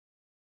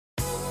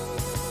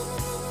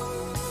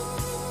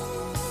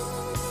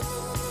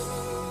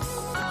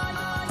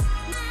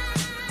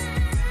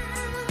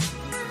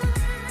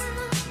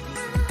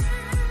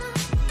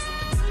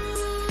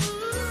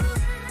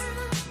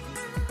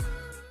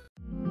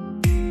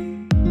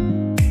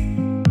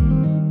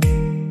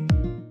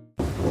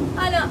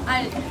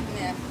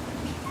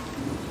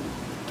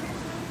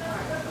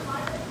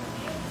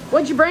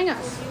What'd you bring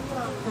us?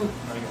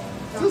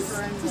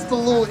 Just a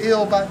little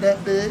eel about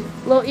that big.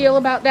 Little eel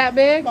about that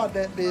big? About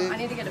that big. I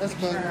need to get a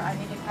picture. I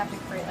need to have to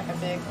create like a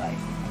big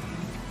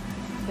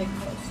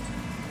post.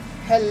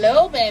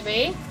 Hello,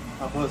 baby.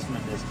 I'll post them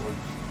in Discord.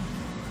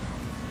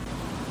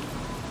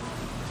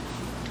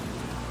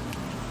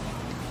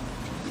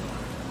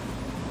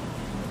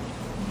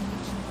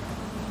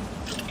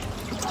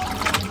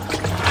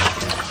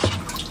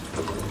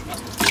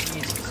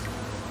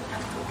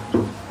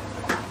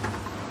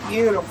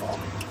 Beautiful.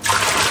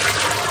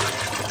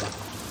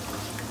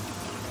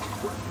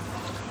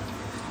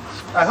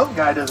 I hope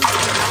Guy doesn't.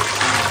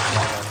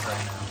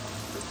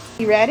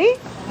 You ready?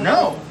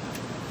 No.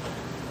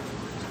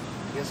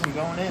 Guess I'm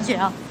going in.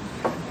 Yeah.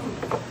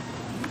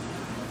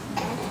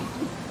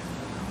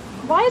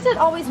 Why is it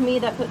always me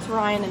that puts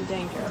Ryan in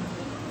danger?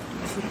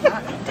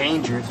 Not in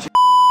danger. It's just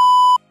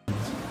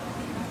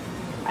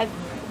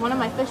One of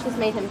my fish has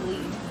made him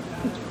bleed.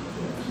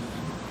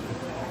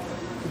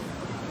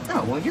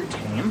 oh well, you're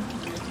tame.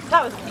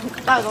 That was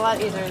a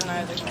lot easier than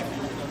I was expecting.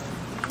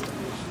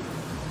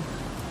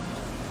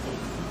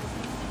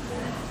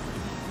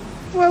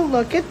 Well,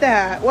 look at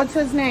that. What's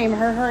his name?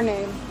 Her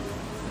name?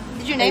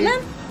 Did you name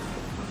him?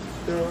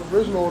 The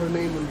original owner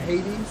named him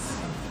Hades.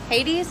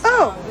 Hades?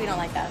 Oh. We don't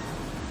like that.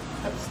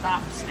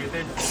 Stop,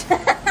 stupid.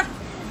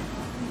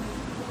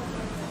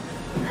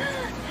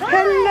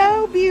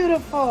 Hello,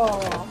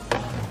 beautiful.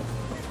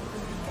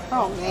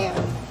 Oh, man.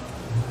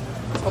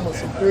 It's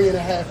almost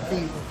 3.5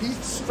 feet. If he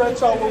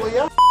stretch all the way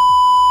up.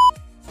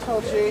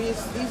 Told you,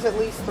 he's at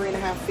least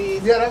 3.5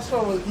 feet. Yeah, that's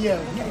what I was,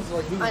 yeah. He was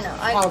like, he was I know.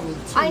 probably 2.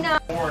 I know.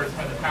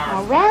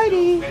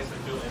 Alrighty.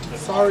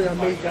 Sorry I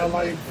made that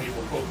life.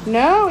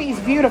 No, he's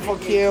beautiful,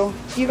 Q.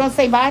 You gonna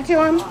say bye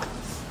to him?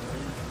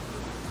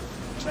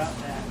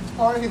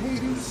 All right,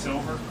 Hades. You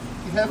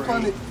have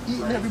fun at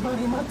eating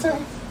everybody in my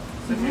tank.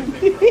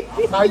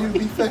 Now you be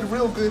fed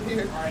real good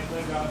here.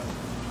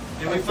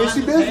 Like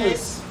Fishy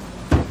Business.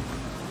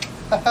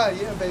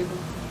 Yeah, baby.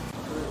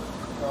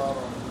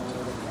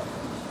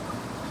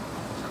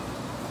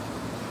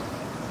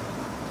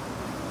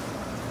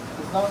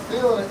 It's not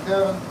feeling it,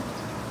 Kevin.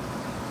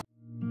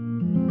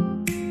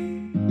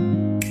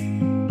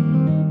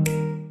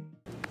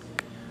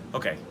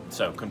 Okay,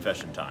 so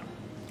confession time.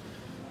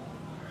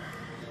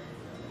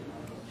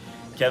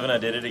 Kevin, I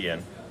did it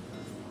again.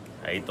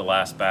 I ate the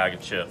last bag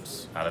of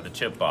chips out of the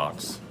chip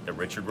box that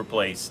Richard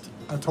replaced.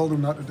 I told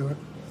him not to do it.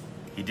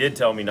 He did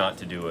tell me not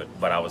to do it,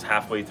 but I was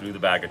halfway through the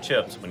bag of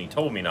chips when he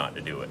told me not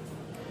to do it.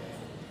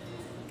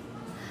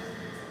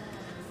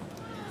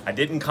 I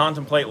didn't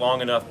contemplate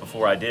long enough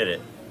before I did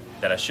it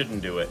that I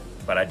shouldn't do it,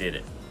 but I did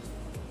it.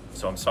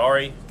 So I'm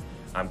sorry.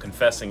 I'm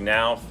confessing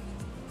now.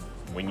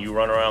 When you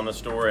run around the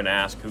store and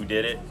ask who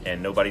did it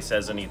and nobody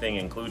says anything,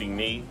 including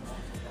me,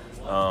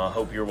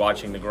 hope you're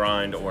watching the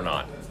grind or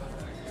not.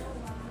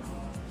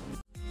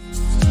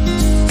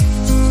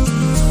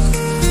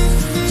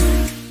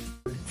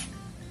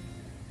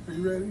 Are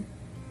you ready?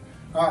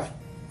 All right,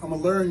 I'm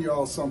gonna learn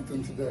y'all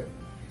something today.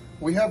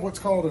 We have what's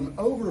called an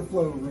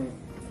overflow room.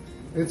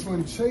 It's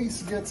when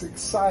Chase gets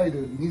excited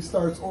and he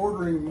starts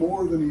ordering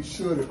more than he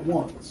should at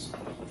once.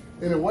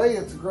 In a way,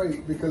 it's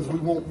great because we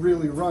won't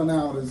really run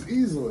out as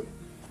easily.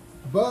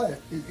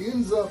 But it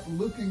ends up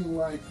looking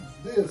like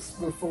this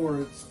before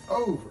it's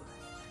over.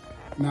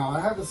 Now, I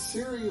have a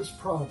serious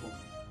problem.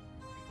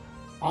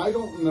 I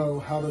don't know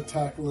how to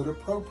tackle it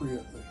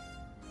appropriately.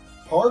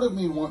 Part of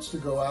me wants to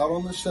go out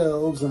on the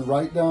shelves and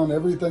write down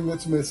everything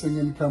that's missing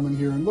and come in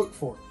here and look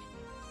for it.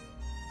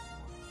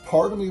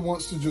 Part of me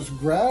wants to just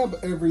grab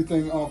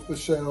everything off the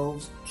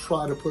shelves,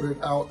 try to put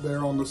it out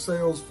there on the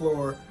sales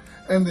floor,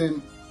 and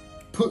then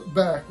put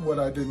back what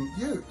I didn't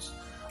use.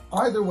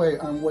 Either way,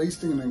 I'm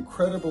wasting an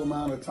incredible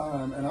amount of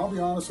time, and I'll be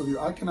honest with you,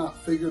 I cannot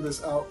figure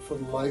this out for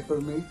the life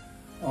of me.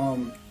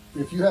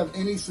 If you have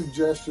any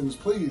suggestions,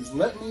 please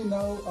let me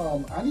know.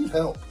 I need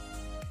help.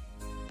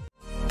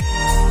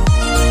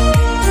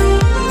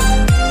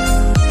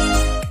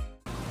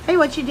 Hey,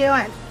 what you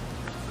doing?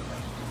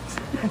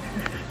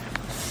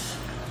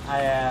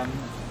 I am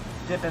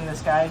dipping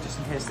this guy just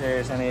in case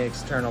there's any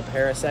external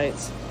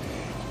parasites.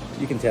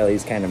 You can tell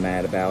he's kind of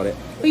mad about it.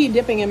 What are you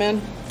dipping him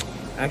in?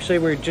 Actually,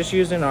 we're just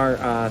using our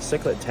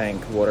cichlid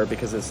tank water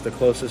because it's the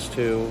closest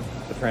to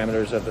the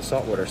parameters of the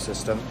saltwater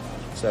system.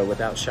 So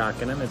without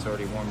shocking him, it's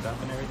already warmed up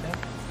and everything.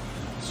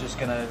 It's just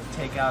gonna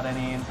take out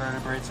any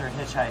invertebrates or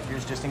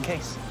hitchhikers just in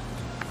case.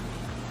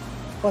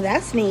 Well,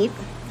 that's neat.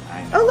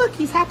 I know. Oh, look,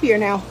 he's happier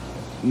now.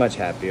 Much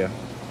happier.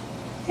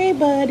 Hey,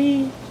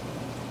 buddy.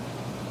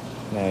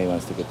 Now he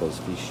wants to get those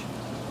fish.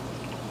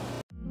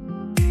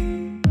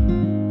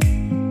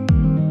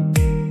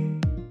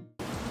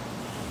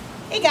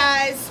 Hey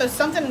guys, so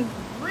something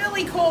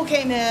really cool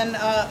came in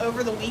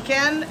over the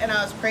weekend and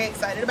I was pretty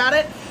excited about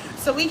it.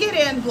 So we get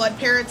in blood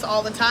parrots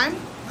all the time.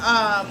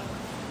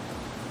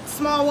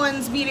 Small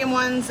ones, medium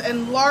ones,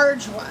 and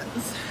large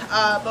ones.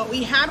 But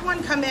we had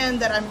one come in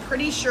that I'm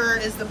pretty sure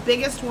is the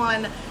biggest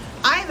one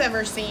I've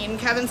ever seen.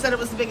 Kevin said it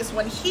was the biggest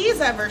one he's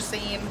ever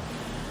seen.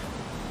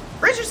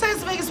 Richard says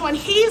the biggest one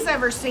he's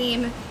ever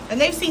seen, and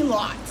they've seen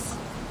lots.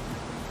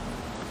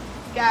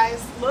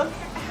 Guys, look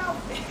how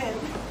big.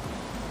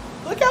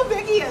 Look how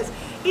big he is.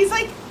 He's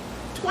like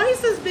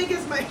twice as big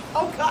as my,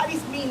 oh God,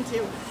 he's mean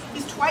too.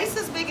 He's twice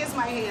as big as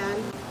my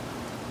hand.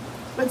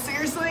 But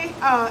seriously,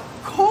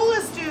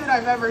 coolest dude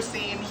I've ever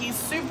seen. He's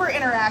super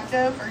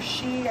interactive, or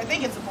she, I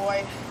think it's a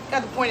boy.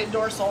 Got the pointed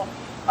dorsal.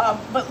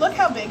 But look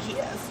how big he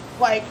is.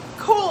 Like,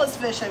 coolest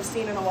fish I've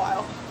seen in a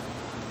while.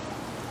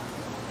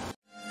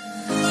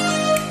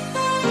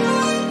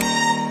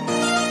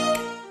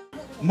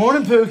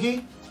 Morning,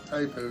 Pookie.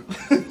 Hey, Pook.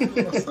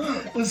 What's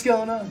up? What's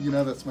going on? You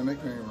know that's my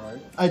nickname,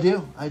 right? I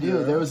do. Yeah.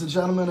 There was a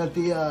gentleman at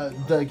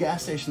the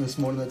gas station this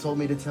morning that told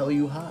me to tell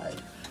you hi.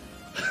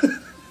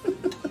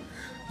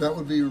 That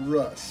would be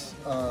Russ.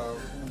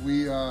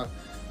 We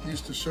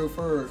used to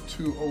chauffeur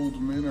two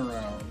old men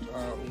around.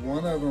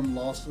 One of them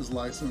lost his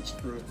license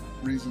for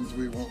reasons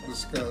we won't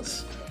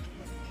discuss.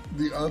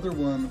 The other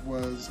one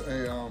was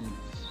a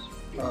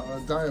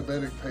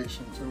diabetic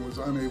patient and was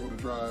unable to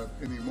drive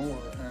anymore.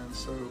 And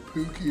so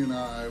Pookie and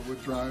I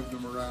would drive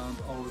them around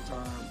all the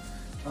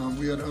time.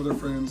 We had other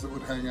friends that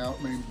would hang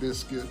out named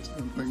Biscuit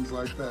and things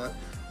like that.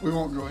 We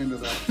won't go into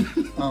that.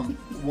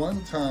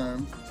 One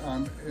time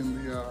I'm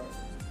in the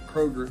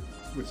Kroger,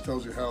 which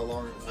tells you how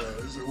long it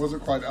was. It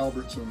wasn't quite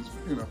Albertsons,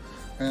 but, you know.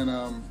 And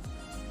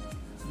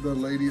the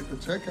lady at the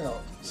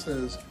checkout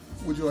says,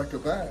 "Would you like a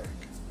bag?"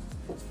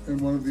 And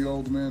one of the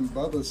old men,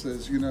 Bubba,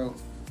 says, "You know,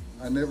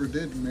 I never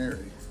did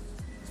marry."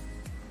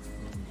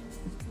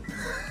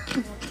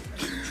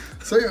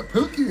 So yeah,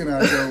 Pookie and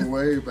I go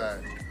way back.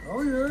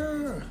 Oh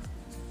yeah.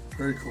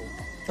 Very cool.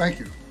 Thank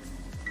you.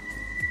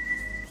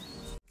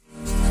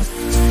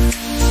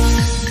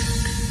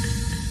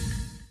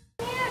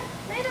 Here,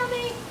 land on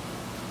me.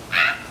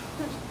 Ah!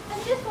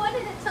 I just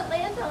wanted it to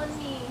land on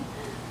me.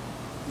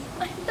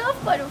 I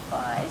love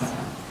butterflies.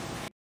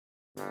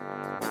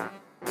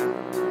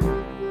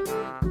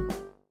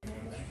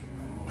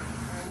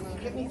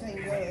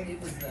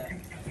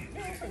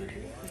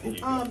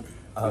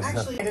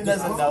 Actually, He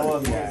doesn't know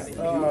him yet.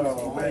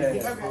 Oh,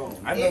 man.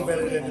 I know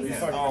better than to be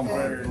fucking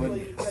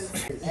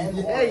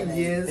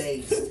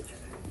based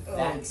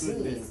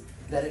vaccine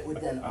that it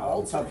would then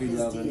alter his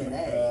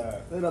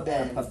DNA, Little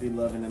bit of puppy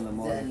loving in the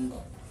morning.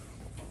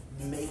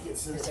 then make it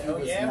so that he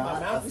was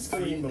not a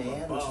free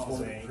man, which is one of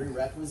the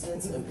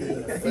prerequisites of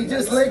being a free He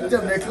just man. licked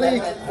him, Nickley.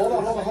 Hold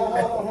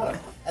on.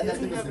 And then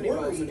he was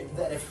worried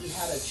that if he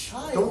had a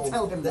child, Don't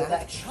tell him that.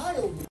 that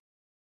child